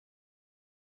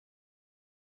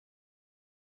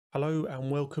Hello and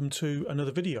welcome to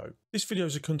another video. This video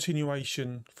is a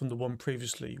continuation from the one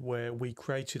previously where we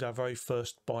created our very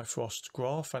first Bifrost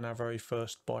graph and our very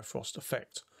first Bifrost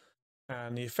effect.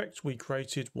 And the effect we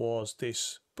created was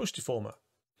this push deformer.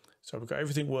 So we've got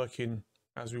everything working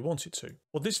as we want it to.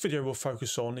 What this video will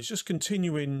focus on is just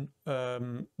continuing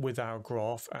with our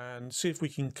graph and see if we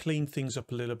can clean things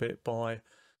up a little bit by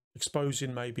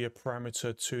exposing maybe a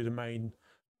parameter to the main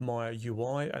Maya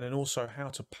UI, and then also how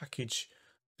to package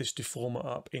this deformer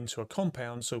up into a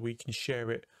compound so we can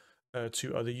share it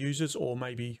to other users, or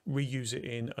maybe reuse it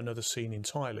in another scene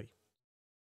entirely.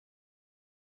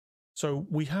 So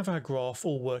we have our graph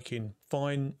all working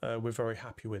fine. We're very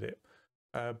happy with it.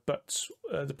 But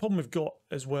the problem we've got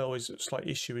as well is a slight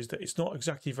issue is that it's not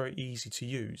exactly very easy to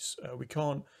use. We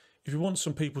can't, if we want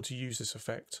some people to use this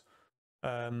effect,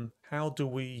 how do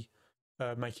we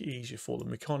make it easier for them?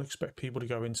 We can't expect people to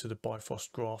go into the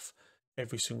Bifrost graph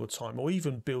every single time, or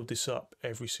even build this up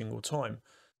every single time.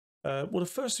 Well, the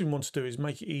first thing we want to do is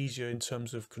make it easier in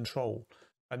terms of control,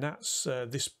 and that's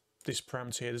this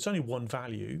parameter here. There's only one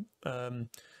value,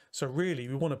 so really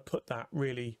we want to put that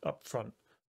really up front,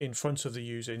 in front of the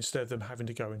user, instead of them having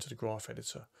to go into the graph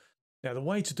editor. Now the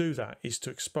way to do that is to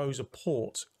expose a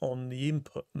port on the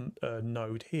input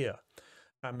node here,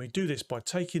 and we do this by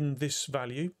taking this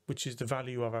value, which is the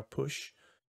value of our push,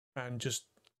 and just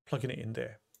plugging it in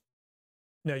there.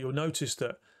 Now you'll notice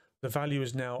that the value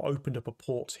has now opened up a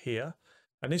port here,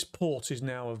 and this port is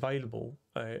now available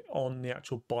on the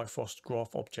actual Bifrost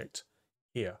graph object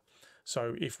here.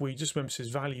 So if we just remember this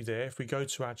value there, if we go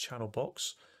to our channel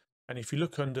box, and if you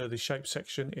look under the shape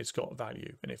section, it's got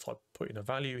value. And if I put in a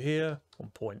value here,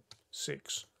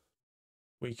 1.6,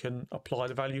 we can apply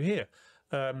the value here.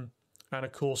 And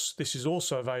of course, this is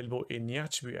also available in the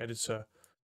attribute editor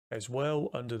as well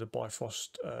under the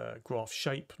Bifrost graph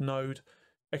shape node.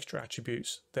 Extra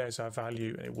attributes, there's our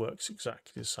value, and it works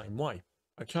exactly the same way.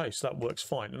 Okay, so that works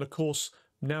fine. And of course,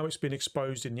 now it's been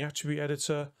exposed in the attribute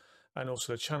editor and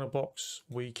also the channel box,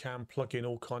 we can plug in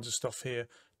all kinds of stuff here,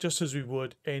 just as we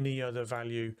would any other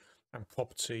value and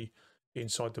property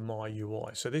inside the Maya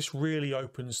UI. So this really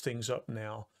opens things up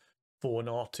now for an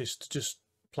artist to just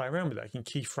play around with that. They can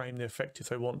keyframe the effect if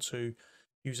they want to,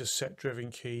 use a set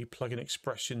driven key, plug in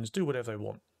expressions, do whatever they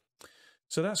want.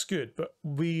 So that's good, but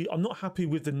I'm not happy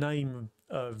with the name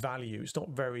value. It's not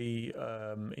very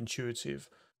intuitive.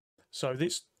 So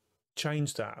let's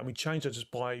change that, and we change that just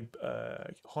by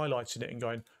highlighting it and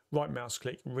going right mouse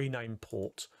click, rename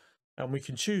port, and we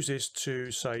can choose this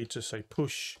to say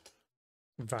push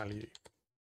value,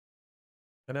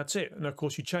 and that's it. And of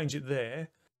course, you change it there,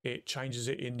 it changes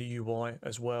it in the UI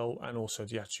as well, and also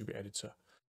the attribute editor.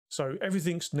 So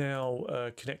everything's now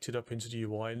connected up into the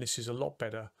UI, and this is a lot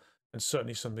better, and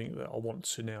certainly something that I want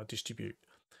to now distribute.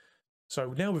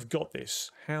 So now we've got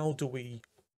this, how do we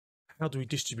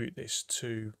distribute this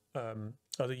to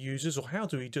other users, or how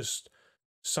do we just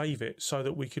save it so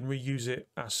that we can reuse it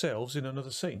ourselves in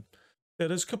another scene? Now,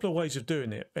 there's a couple of ways of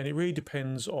doing it, and it really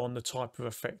depends on the type of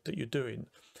effect that you're doing.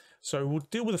 So we'll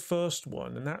deal with the first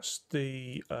one, and that's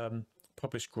the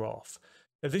publish graph.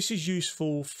 Now, this is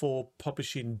useful for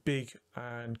publishing big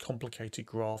and complicated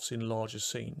graphs in larger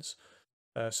scenes.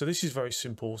 So this is very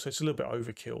simple, so it's a little bit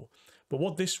overkill. But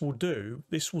what this will do,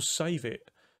 this will save it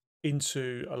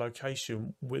into a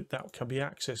location that can be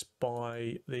accessed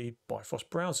by the Bifrost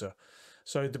browser.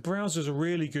 So the browser is a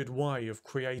really good way of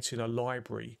creating a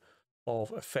library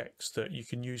of effects that you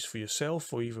can use for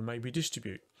yourself, or even maybe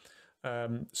distribute.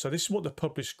 So this is what the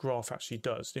publish graph actually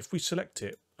does. If we select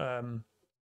it,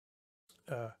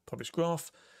 publish graph,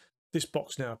 this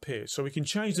box now appears. So we can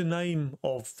change the name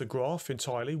of the graph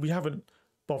entirely. We haven't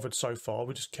bothered so far,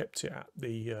 we just kept it at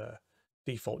the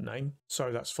default name,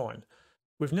 so that's fine.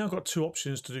 We've now got two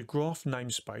options to do: graph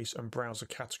namespace and browser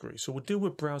category. So we'll deal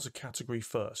with browser category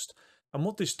first. And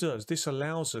what this does, this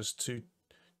allows us to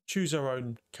choose our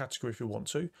own category if we want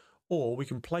to, or we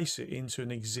can place it into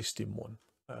an existing one.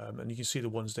 And you can see the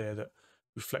ones there that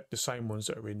reflect the same ones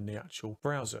that are in the actual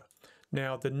browser.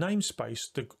 Now the namespace,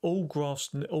 all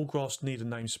graphs need a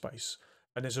namespace,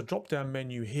 and there's a drop down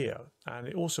menu here, and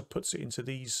it also puts it into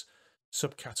these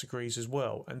subcategories as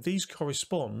well, and these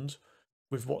correspond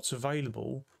with what's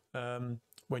available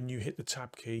when you hit the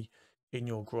tab key in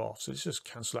your graph. So let's just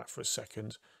cancel that for a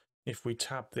second. If we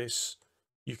tab this,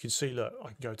 you can see, look, I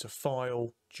can go to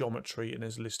file, geometry, and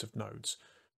there's a list of nodes.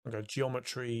 I go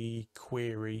geometry,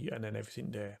 query, and then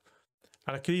everything there.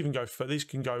 And I can even go for these,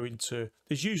 can go into,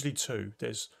 there's usually two,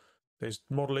 there's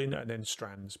modeling and then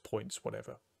strands, points,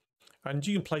 whatever. And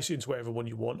you can place it into whatever one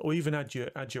you want, or even add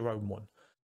your own one.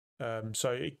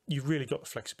 So you've really got the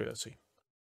flexibility.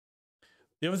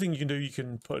 The other thing you can do, you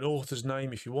can put an author's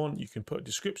name if you want. You can put a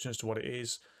description as to what it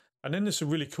is. And then there's some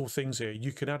really cool things here.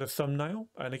 You can add a thumbnail.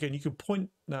 And again, you can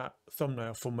point that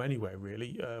thumbnail from anywhere,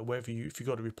 really. Wherever if you've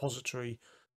got a repository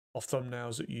of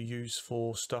thumbnails that you use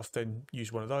for stuff, then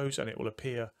use one of those and it will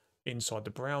appear inside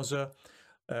the browser.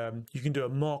 You can do a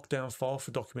markdown file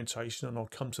for documentation, and I'll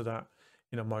come to that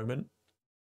in a moment.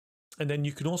 And then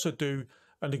you can also do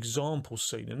an example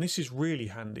scene. And this is really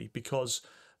handy because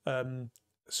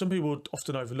some people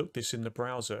often overlook this in the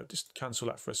browser. Just cancel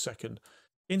that for a second.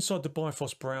 Inside the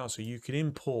Bifrost browser, you can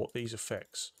import these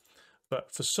effects.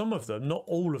 But for some of them, not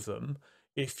all of them,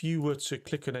 if you were to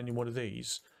click on any one of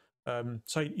these,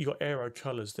 say you got aero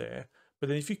colors there, but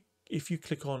then if you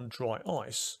click on dry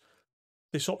ice,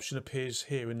 this option appears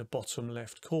here in the bottom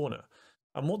left corner.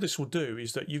 And what this will do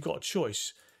is that you've got a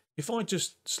choice. If I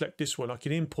just select this one, I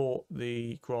can import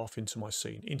the graph into my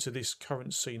scene, into this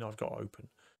current scene I've got open.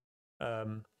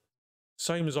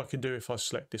 Same as I can do if I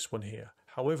select this one here.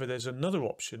 However, there's another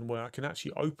option where I can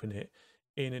actually open it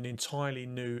in an entirely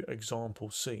new example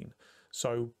scene.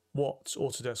 So what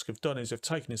Autodesk have done is they've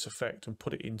taken this effect and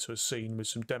put it into a scene with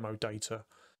some demo data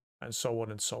and so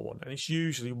on and so on. And it's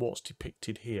usually what's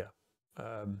depicted here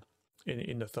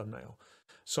in the thumbnail.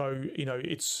 So, you know,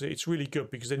 it's really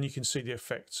good because then you can see the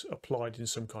effect applied in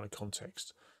some kind of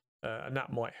context. And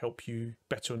that might help you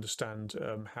better understand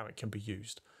how it can be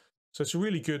used. So it's a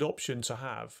really good option to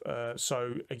have.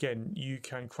 So again, you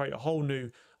can create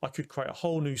I could create a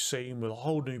whole new scene with a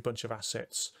whole new bunch of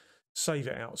assets, save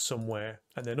it out somewhere,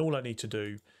 and then all I need to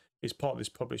do is part of this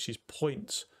publish is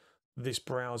point this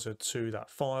browser to that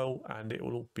file, and it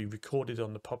will all be recorded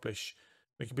on the publish.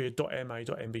 It could be a .ma,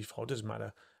 .mb file, doesn't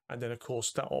matter. And then of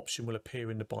course that option will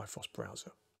appear in the Bifrost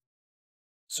browser.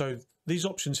 So these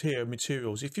options here,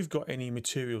 materials, if you've got any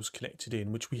materials connected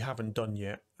in, which we haven't done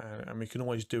yet, and we can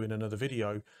always do in another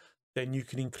video, then you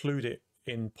can include it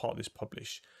in part of this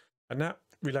publish. And that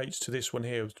relates to this one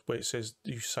here where it says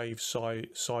you save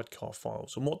sidecar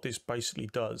files. And what this basically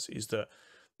does is that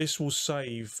this will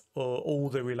save all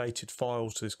the related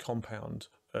files to this compound,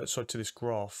 to this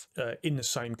graph, in the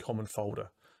same common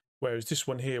folder. Whereas this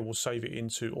one here will save it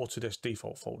into Autodesk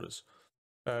default folders.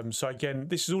 So again,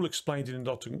 this is all explained in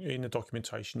the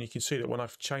documentation. You can see that when I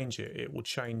change it, it will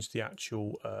change the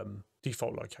actual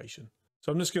default location.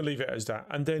 So I'm just going to leave it as that.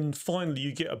 And then finally,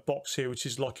 you get a box here, which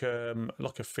is like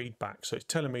a feedback. So it's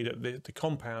telling me that the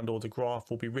compound or the graph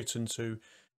will be written to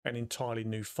an entirely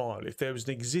new file. If there was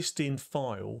an existing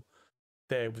file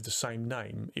there with the same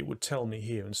name, it would tell me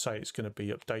here and say it's going to be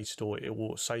updated, or it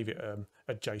will save it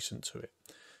adjacent to it.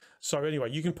 So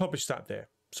anyway, you can publish that there.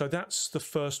 So that's the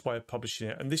first way of publishing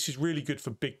it, and this is really good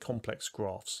for big complex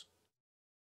graphs.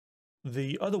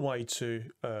 The other way to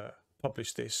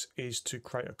publish this is to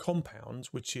create a compound,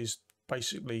 which is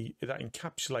basically that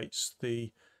encapsulates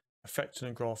the effect in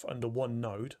a graph under one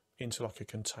node into like a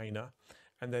container,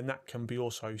 and then that can be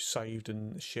also saved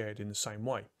and shared in the same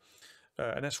way.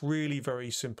 And that's really very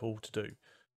simple to do.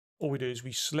 All we do is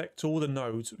we select all the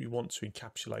nodes that we want to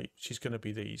encapsulate, which is going to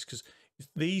be these, because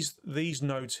these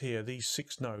nodes here, these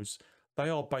 6 nodes, they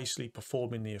are basically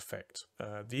performing the effect.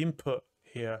 The input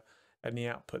here and the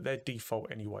output, they're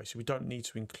default anyway, so we don't need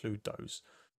to include those.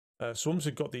 So once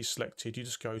we've got these selected, you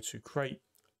just go to create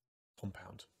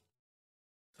compound,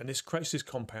 and this creates this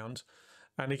compound.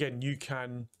 And again, you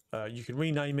can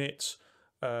rename it,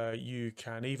 you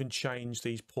can even change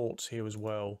these ports here as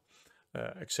well,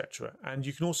 etc. And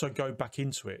you can also go back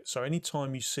into it. So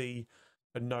anytime you see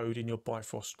a node in your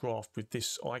Bifrost graph with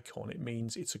this icon, it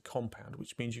means it's a compound,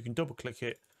 which means you can double click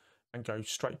it and go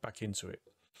straight back into it.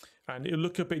 And it'll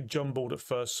look a bit jumbled at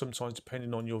first, sometimes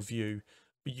depending on your view,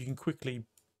 but you can quickly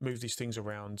move these things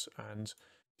around and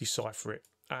decipher it.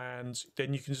 And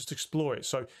then you can just explore it.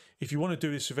 So if you want to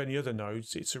do this with any other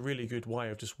nodes, it's a really good way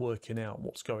of just working out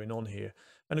what's going on here.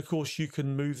 And of course, you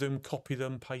can move them, copy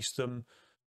them, paste them,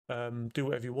 do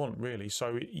whatever you want, really.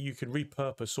 So you can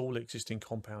repurpose all existing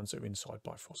compounds that are inside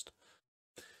Bifrost.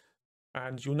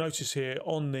 And you'll notice here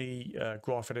on the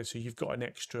graph editor, you've got an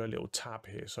extra little tab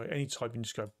here. So anytime you can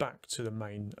just go back to the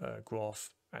main graph,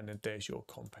 and then there's your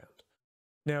compound.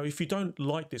 Now, if you don't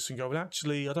like this and go, well,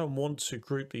 actually, I don't want to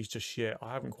group these just yet,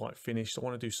 I haven't quite finished, I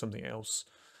want to do something else,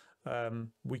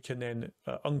 we can then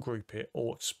ungroup it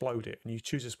or explode it. And you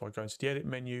choose this by going to the edit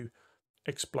menu,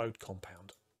 explode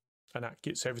compound. And that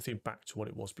gets everything back to what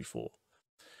it was before.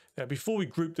 Now, before we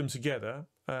group them together,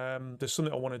 there's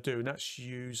something I want to do, and that's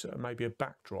use maybe a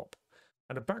backdrop.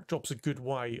 And a backdrop's a good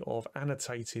way of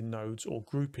annotating nodes or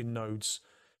grouping nodes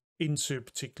into a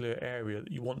particular area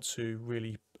that you want to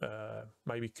really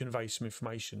maybe convey some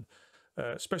information.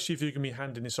 especially if you're going to be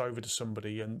handing this over to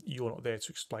somebody and you're not there to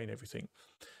explain everything.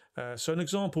 So an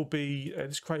example would be,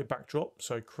 let's create a backdrop.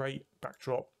 So create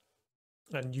backdrop,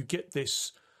 and you get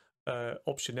this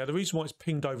option. Now the reason why it's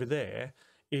pinged over there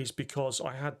is because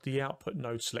I had the output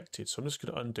node selected. So I'm just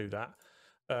going to undo that.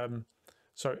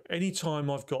 So anytime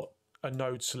I've got a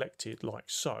node selected like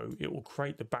so, it will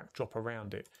create the backdrop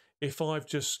around it. If I'm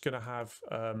just going to have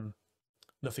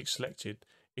nothing selected,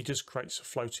 it just creates a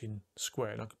floating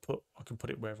square, and I can put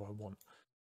it wherever I want.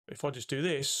 If I just do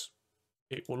this,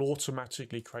 it will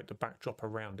automatically create the backdrop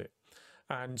around it.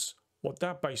 And what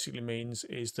that basically means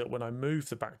is that when I move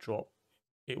the backdrop,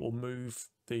 it will move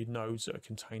the nodes that are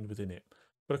contained within it.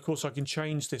 But of course, I can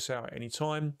change this out at any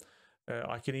time.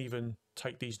 I can even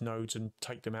take these nodes and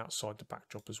take them outside the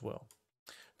backdrop as well.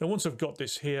 Now, once I've got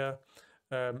this here,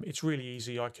 it's really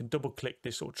easy. I can double click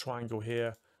this little triangle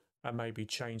here and maybe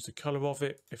change the color of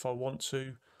it if I want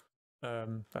to.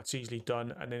 That's easily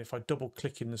done. And then if I double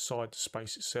click inside the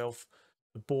space itself,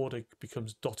 the border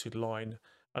becomes dotted line,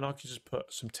 and I can just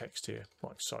put some text here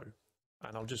like so.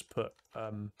 And I'll just put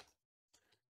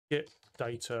get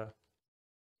data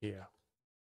here.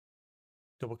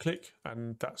 Double click,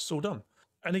 and that's all done.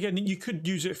 And again, you could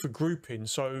use it for grouping.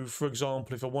 So for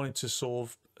example, if I wanted to sort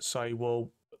of say,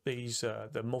 well, these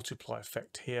the multiply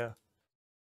effect here,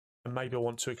 and maybe I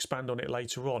want to expand on it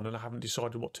later on and I haven't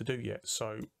decided what to do yet.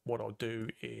 So what I'll do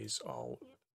is I'll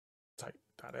take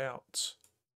that out,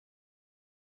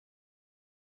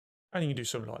 and you can do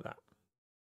something like that.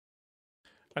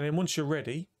 And then once you're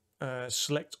ready,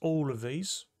 select all of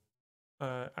these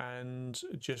and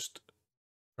just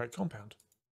create compound.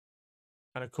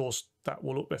 And of course that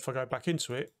will, if I go back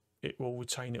into it, it will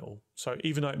retain it all. So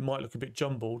even though it might look a bit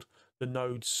jumbled, the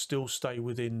nodes still stay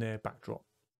within their backdrop.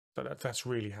 So that's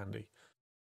really handy.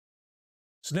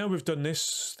 So now we've done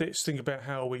this, let's think about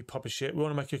how we publish it. We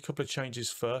want to make a couple of changes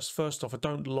first. First off, I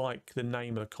don't like the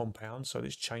name of the compound, so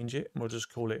let's change it. And we'll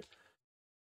just call it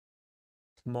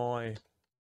my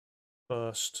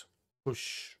first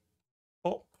push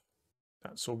op.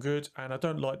 That's all good. And I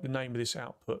don't like the name of this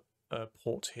output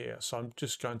port here. So I'm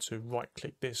just going to right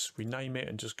click this, rename it,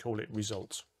 and just call it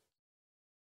results.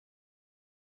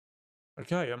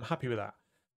 Okay, I'm happy with that.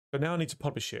 So now I need to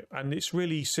publish it, and it's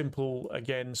really simple.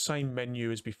 Again, same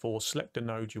menu as before. Select the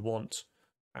node you want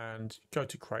and go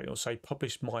to create. It'll say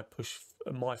publish my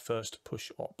first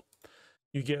push op.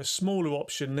 You get a smaller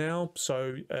option now.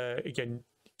 So again,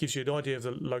 gives you an idea of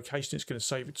the location it's going to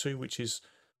save it to, which is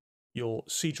your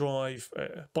C drive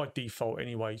by default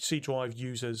anyway. C drive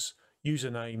users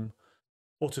username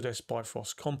Autodesk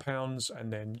Bifrost compounds,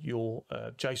 and then your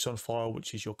JSON file,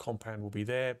 which is your compound, will be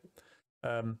there.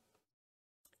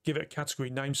 Give it a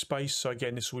category namespace. So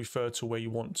again, this will refer to where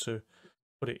you want to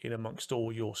put it in amongst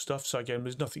all your stuff. So again,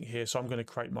 there's nothing here, so I'm going to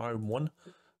create my own one.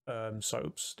 So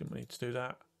oops, didn't need to do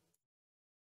that.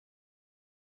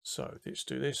 So let's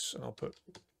do this, and I'll put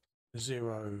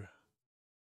 0C,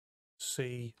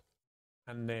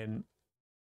 and then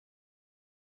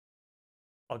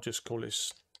I'll just call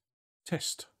this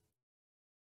test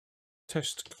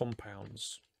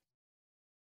compounds.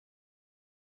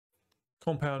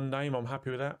 Compound name, I'm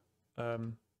happy with that.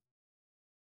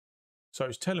 So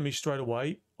it's telling me straight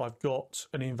away I've got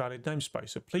an invalid namespace.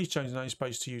 So please change the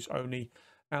namespace to use only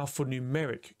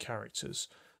alphanumeric characters.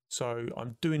 So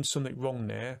I'm doing something wrong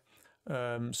there.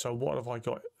 So what have I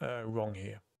got wrong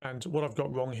here? And what I've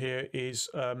got wrong here is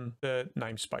the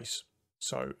namespace.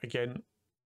 So again,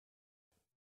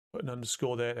 put an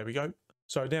underscore there. There we go.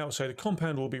 So now I'll say the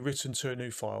compound will be written to a new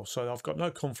file. So I've got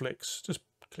no conflicts. Just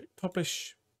click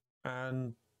publish,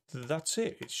 and that's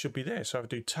it. It should be there. So I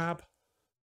do tab.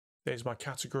 There's my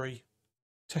category,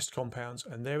 test compounds,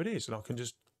 and there it is. And I can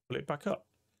just pull it back up.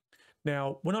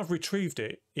 Now, when I've retrieved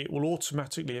it, it will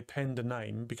automatically append a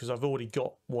name because I've already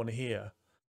got one here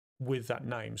with that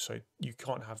name. So you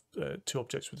can't have two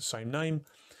objects with the same name.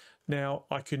 Now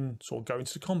I can sort of go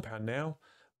into the compound now,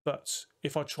 but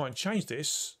if I try and change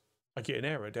this, I get an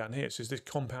error down here. It says this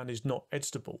compound is not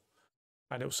editable,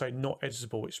 and it will say not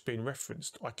editable. It's been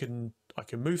referenced. I can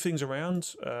move things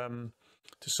around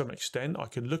to some extent. I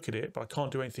can look at it, but I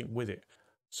can't do anything with it.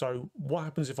 So what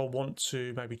happens if I want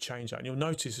to maybe change that? And you'll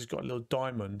notice it's got a little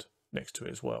diamond next to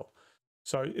it as well.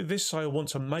 So if this say I want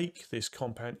to make this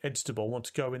compound editable, I want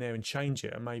to go in there and change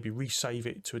it and maybe resave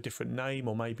it to a different name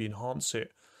or maybe enhance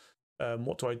it.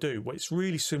 What do? Well, it's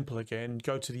really simple again.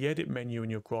 Go to the edit menu in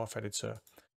your graph editor,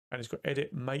 and it's got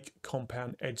edit, make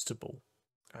compound editable.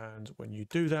 And when you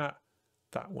do that,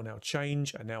 that will now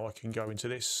change. And now I can go into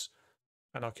this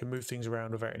and I can move things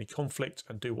around without any conflict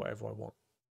and do whatever I want.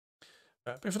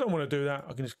 But if I don't want to do that,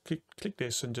 I can just click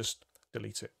this and just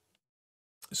delete it.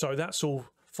 So that's all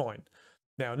fine.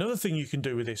 Now, another thing you can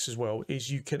do with this as well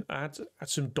is you can add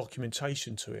some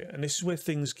documentation to it. And this is where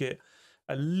things get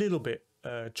a little bit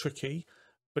tricky,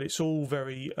 but it's all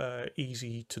very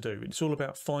easy to do. It's all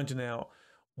about finding out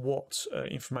what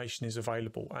information is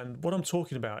available. And what I'm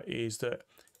talking about is that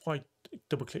if I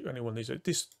double click any one of these,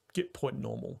 this get point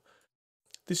normal,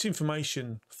 this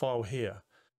information file here.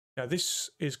 Now this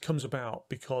comes about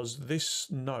because this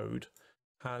node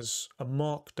has a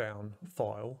markdown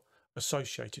file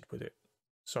associated with it.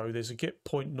 So there's a get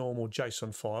point normal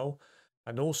JSON file,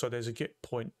 and also there's a get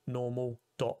point normal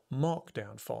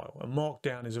 .markdown file. And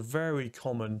markdown is a very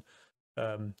common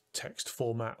text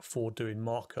format for doing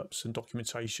markups and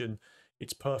documentation.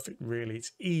 It's perfect, really.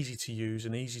 It's easy to use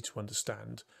and easy to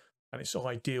understand, and it's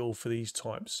ideal for these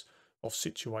types of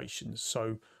situations.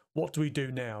 So what do we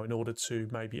do now in order to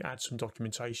maybe add some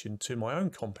documentation to my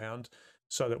own compound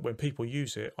so that when people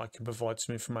use it, I can provide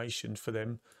some information for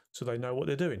them so they know what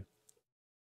they're doing?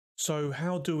 So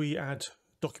how do we add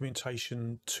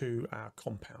documentation to our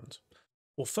compound?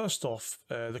 Well, first off,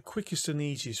 the quickest and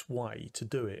easiest way to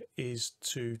do it is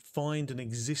to find an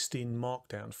existing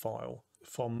markdown file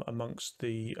from amongst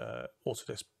the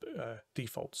Autodesk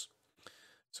defaults.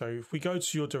 So if we go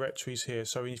to your directories here,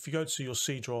 so if you go to your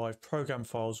C drive, program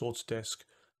files, Autodesk,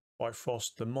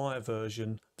 Bifrost, the Maya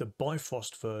version, the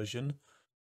Bifrost version,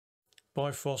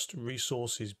 Bifrost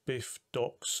resources, BIF,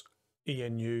 docs,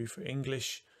 ENU for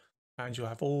English, and you'll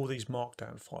have all these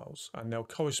markdown files, and they'll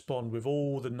correspond with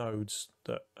all the nodes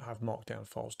that have markdown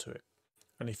files to it.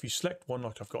 And if you select one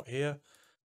like I've got here,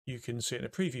 you can see it in a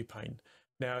preview pane.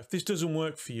 Now, if this doesn't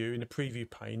work for you in a preview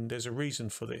pane, there's a reason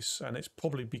for this, and it's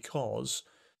probably because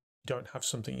you don't have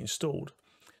something installed.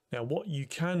 Now, what you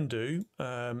can do,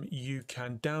 you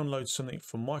can download something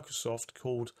from Microsoft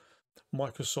called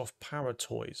Microsoft Power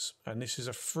Toys, and this is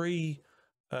a free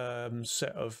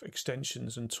set of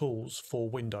extensions and tools for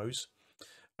Windows,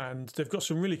 and they've got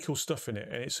some really cool stuff in it,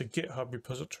 and it's a GitHub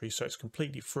repository, so it's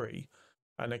completely free,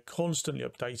 and they're constantly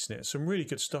updating it. Some really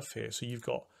good stuff here. So you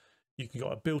can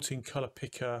got a built-in color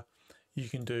picker, you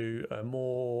can do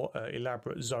more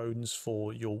elaborate zones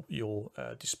for your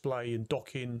display and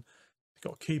docking. You've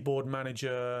got a keyboard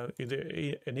manager,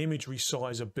 an image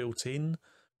resizer built in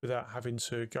without having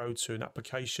to go to an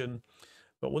application.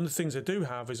 But one of the things they do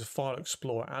have is a File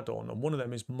Explorer add-on, and one of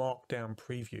them is Markdown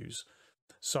previews,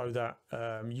 so that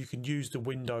you can use the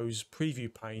Windows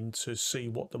preview pane to see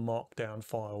what the Markdown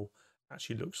file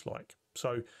actually looks like.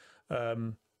 So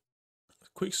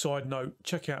quick side note,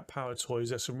 check out Power Toys.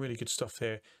 There's some really good stuff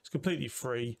here. It's completely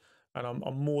free, and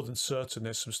I'm more than certain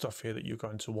there's some stuff here that you're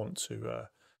going to want to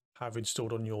have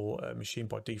installed on your machine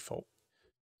by default.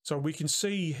 So we can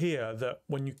see here that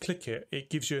when you click it,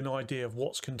 it gives you an idea of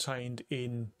what's contained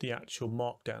in the actual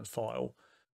markdown file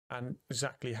and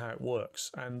exactly how it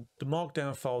works. And the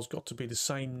markdown file's got to be the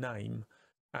same name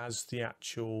as the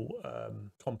actual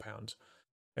compound.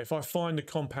 If I find the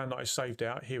compound that I saved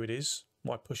out, here it is,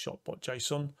 my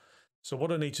push.json. So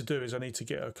what I need to do is I need to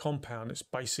get a compound that's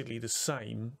basically the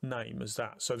same name as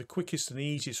that. So the quickest and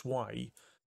easiest way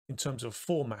in terms of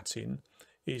formatting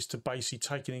is to basically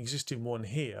take an existing one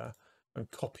here and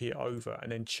copy it over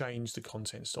and then change the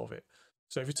contents of it.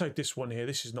 So if you take this one here,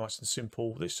 this is nice and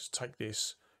simple. Let's just take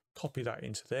this, copy that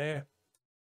into there.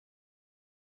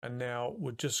 And now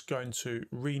we're just going to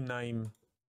rename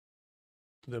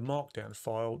the markdown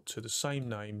file to the same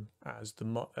name as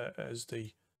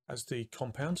the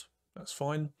compound. That's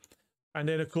fine. And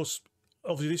then of course,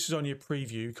 obviously this is only a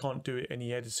preview, you can't do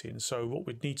any editing. So what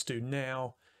we need to do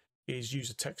now is use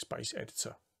a text-based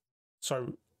editor.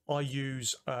 So I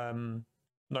use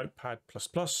Notepad++,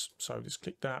 so just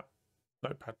click that,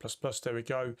 Notepad++, there we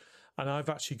go. And I've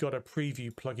actually got a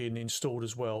preview plugin installed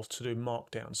as well to do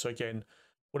Markdown. So again,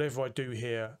 whatever I do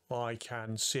here, I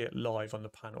can see it live on the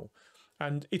panel.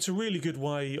 And it's a really good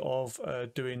way of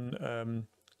doing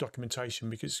documentation,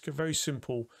 because it's very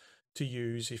simple to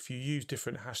use. If you use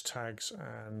different hashtags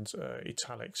and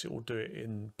italics, it will do it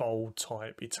in bold,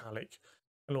 type, italic,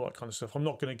 and all that kind of stuff. I'm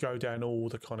not going to go down all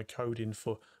the kind of coding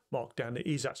for Markdown. It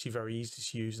is actually very easy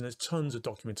to use, and there's tons of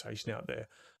documentation out there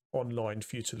online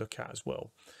for you to look at as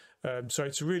well. So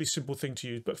it's a really simple thing to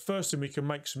use. But first thing, we can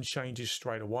make some changes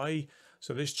straight away.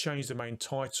 So let's change the main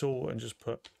title and just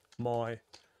put my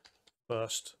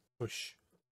first push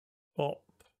op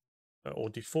or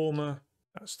deformer.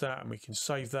 That's that, and we can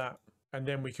save that. And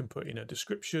then we can put in a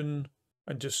description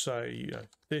and just say, you know,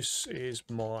 this is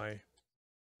my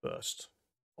first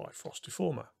Bifrost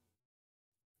deformer.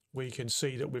 We can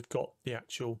see that we've got the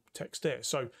actual text there.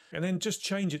 So, and then just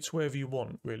change it to wherever you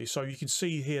want, really. So you can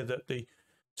see here that the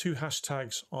 2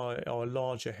 hashtags are a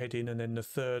larger heading, and then the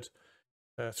third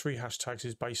 3 hashtags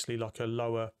is basically like a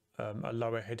lower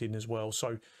heading as well.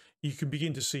 So you can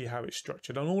begin to see how it's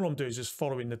structured, and all I'm doing is just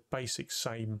following the basic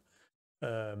same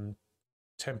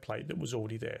template that was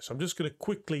already there. So I'm just going to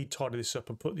quickly tidy this up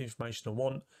and put the information I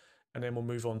want, and then we'll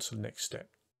move on to the next step.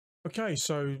 Okay,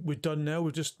 so we're done now.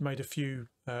 We've just made a few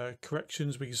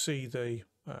corrections. We can see the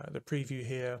preview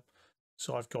here.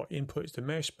 So I've got input is the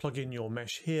mesh, plug in your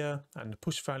mesh here, and the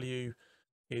push value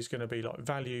is going to be like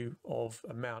value of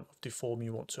amount of deform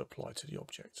you want to apply to the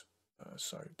object.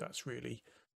 So that's really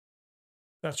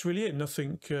it.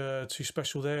 Nothing too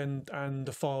special there, and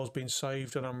the file's been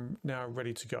saved, and I'm now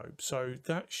ready to go. So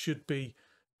that should be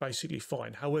basically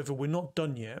fine. However, we're not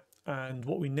done yet, and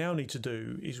what we now need to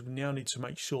do is we now need to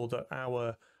make sure that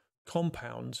our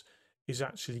compound is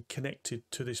actually connected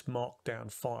to this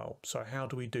markdown file. So how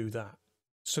do we do that?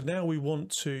 So now we want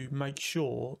to make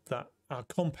sure that our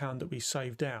compound that we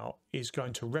saved out is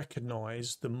going to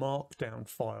recognize the markdown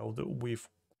file that we've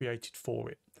created for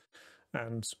it.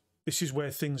 And this is where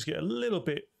things get a little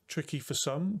bit tricky for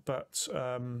some, but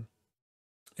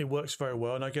it works very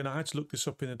well. And again, I had to look this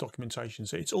up in the documentation.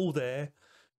 So it's all there.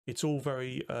 It's all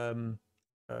very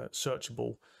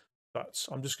searchable, but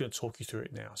I'm just going to talk you through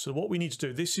it now. So what we need to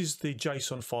do, this is the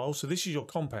JSON file. So this is your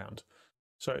compound.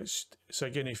 So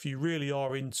again, if you really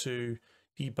are into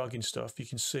debugging stuff, you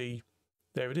can see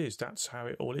there it is. That's how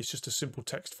it all. It's just a simple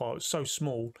text file. It's so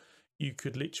small, you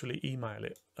could literally email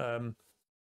it.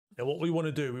 Now what we want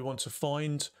to do, we want to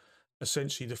find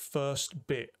essentially the first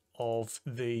bit of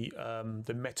the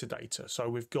metadata. So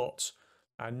we've got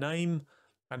our name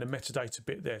and a metadata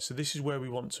bit there. So this is where we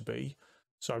want to be.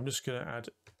 So I'm just going to add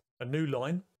a new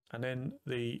line and then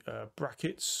the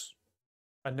brackets.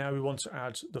 And now we want to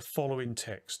add the following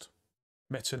text: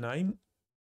 meta name.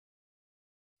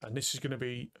 And this is going to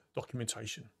be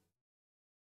documentation.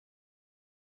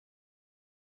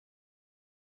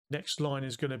 Next line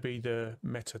is going to be the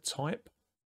meta type.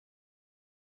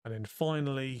 And then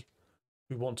finally,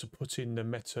 we want to put in the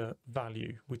meta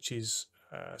value, which is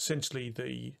essentially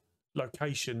the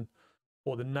location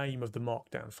or the name of the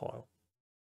markdown file.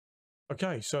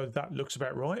 Okay, so that looks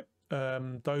about right.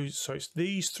 So it's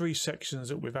these 3 sections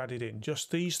that we've added in, just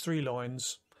these 3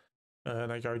 lines.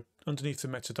 They go underneath the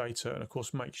metadata, and of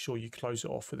course make sure you close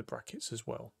it off with the brackets as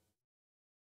well.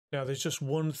 Now there's just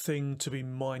one thing to be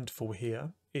mindful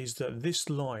here, is that this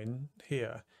line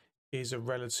here is a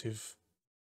relative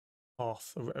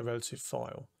path, a relative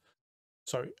file.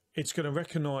 So it's going to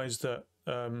recognize that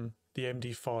the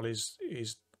MD file is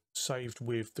saved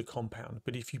with the compound,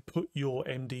 but if you put your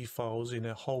MD files in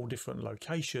a whole different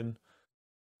location,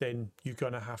 then you're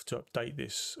going to have to update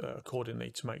this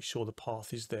accordingly to make sure the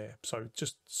path is there. So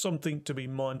just something to be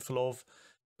mindful of,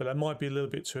 but that might be a little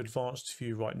bit too advanced for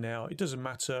you right now. It doesn't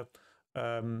matter.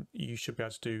 You should be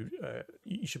able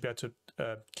to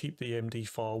keep the MD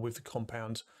file with the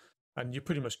compound, and you're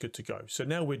pretty much good to go. So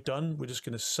now we're done. We're just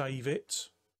going to save it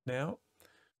now.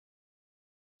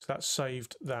 So that's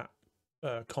saved that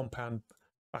compound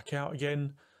back out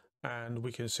again, and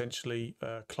we can essentially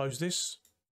close this.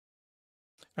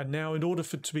 And now in order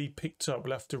for it to be picked up,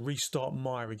 we'll have to restart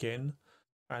Maya again,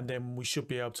 and then we should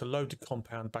be able to load the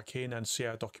compound back in and see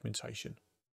our documentation.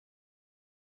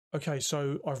 Okay,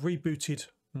 so I've rebooted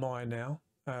Maya now.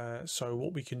 So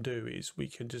what we can do is we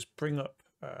can just bring up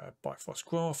Bifrost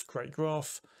graph, create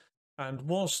graph. And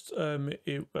whilst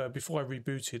before I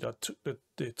rebooted, I took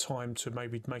the time to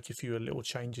maybe make a few little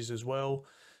changes as well.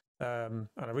 And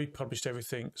I republished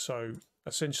everything. So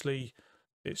essentially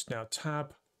it's now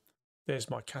tab.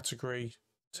 There's my category,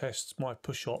 tests, my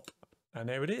push op, and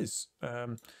there it is.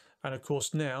 And of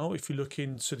course now, if you look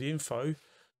into the info,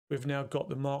 we've now got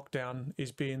the markdown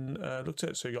is being looked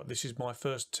at. So you got, this is my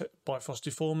first Bifrost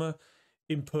deformer.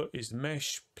 Input is the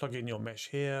mesh, plug in your mesh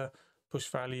here, push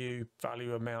value,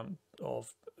 value amount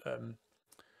of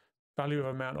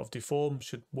deform.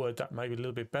 Should word that maybe a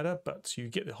little bit better, but you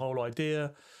get the whole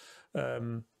idea.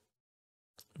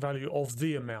 Value of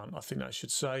the amount, I think that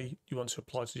should say. You want to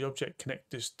apply to the object,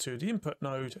 connect this to the input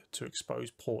node to expose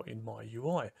port in my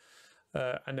UI,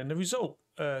 and then the result.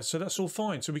 So that's all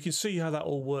fine. So we can see how that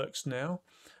all works now.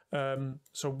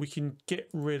 So we can get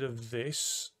rid of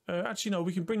this. Actually, no,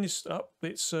 we can bring this up.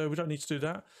 It's we don't need to do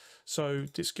that. So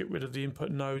let's get rid of the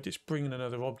input node. Let's bring in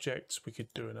another object. We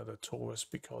could do another torus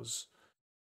because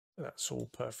that's all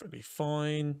perfectly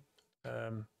fine.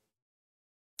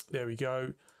 There we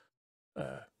go.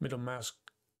 Middle mouse,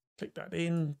 click that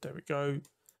in. There we go.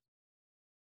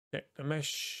 Connect the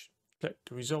mesh. Collect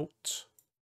the result.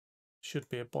 Should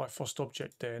be a Bifrost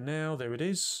object there now. There it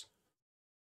is.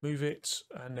 move it,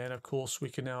 and then of course we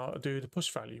can now do the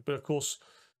push value. But of course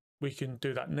we can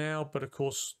do that now, but of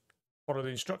course follow the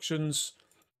instructions,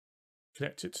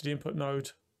 connect it to the input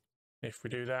node. If we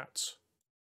do that,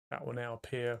 that will now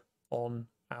appear on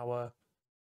our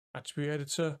attribute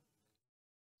editor,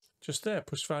 just there,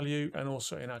 push value, and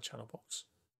also in our channel box.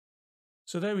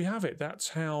 So there we have it. That's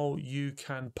how you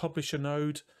can publish a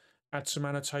node, add some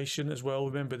annotation as well.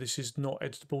 Remember, this is not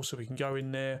editable, so we can go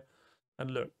in there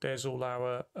and look, there's all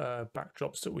our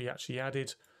backdrops that we actually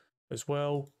added as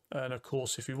well. And of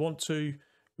course, if we want to,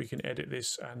 we can edit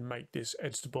this and make this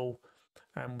editable,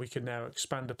 and we can now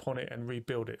expand upon it and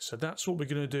rebuild it. So that's what we're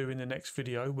going to do in the next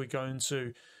video. We're going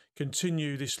to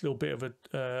continue this little bit of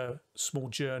a small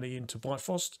journey into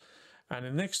Bifrost, and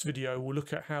in the next video we'll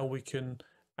look at how we can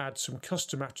add some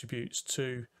custom attributes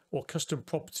to, or custom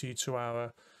property to,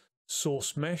 our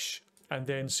source mesh, and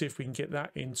then see if we can get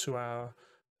that into our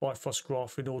Bifrost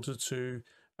graph in order to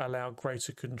allow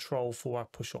greater control for our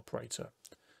push operator.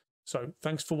 So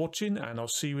thanks for watching, and I'll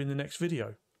see you in the next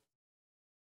video.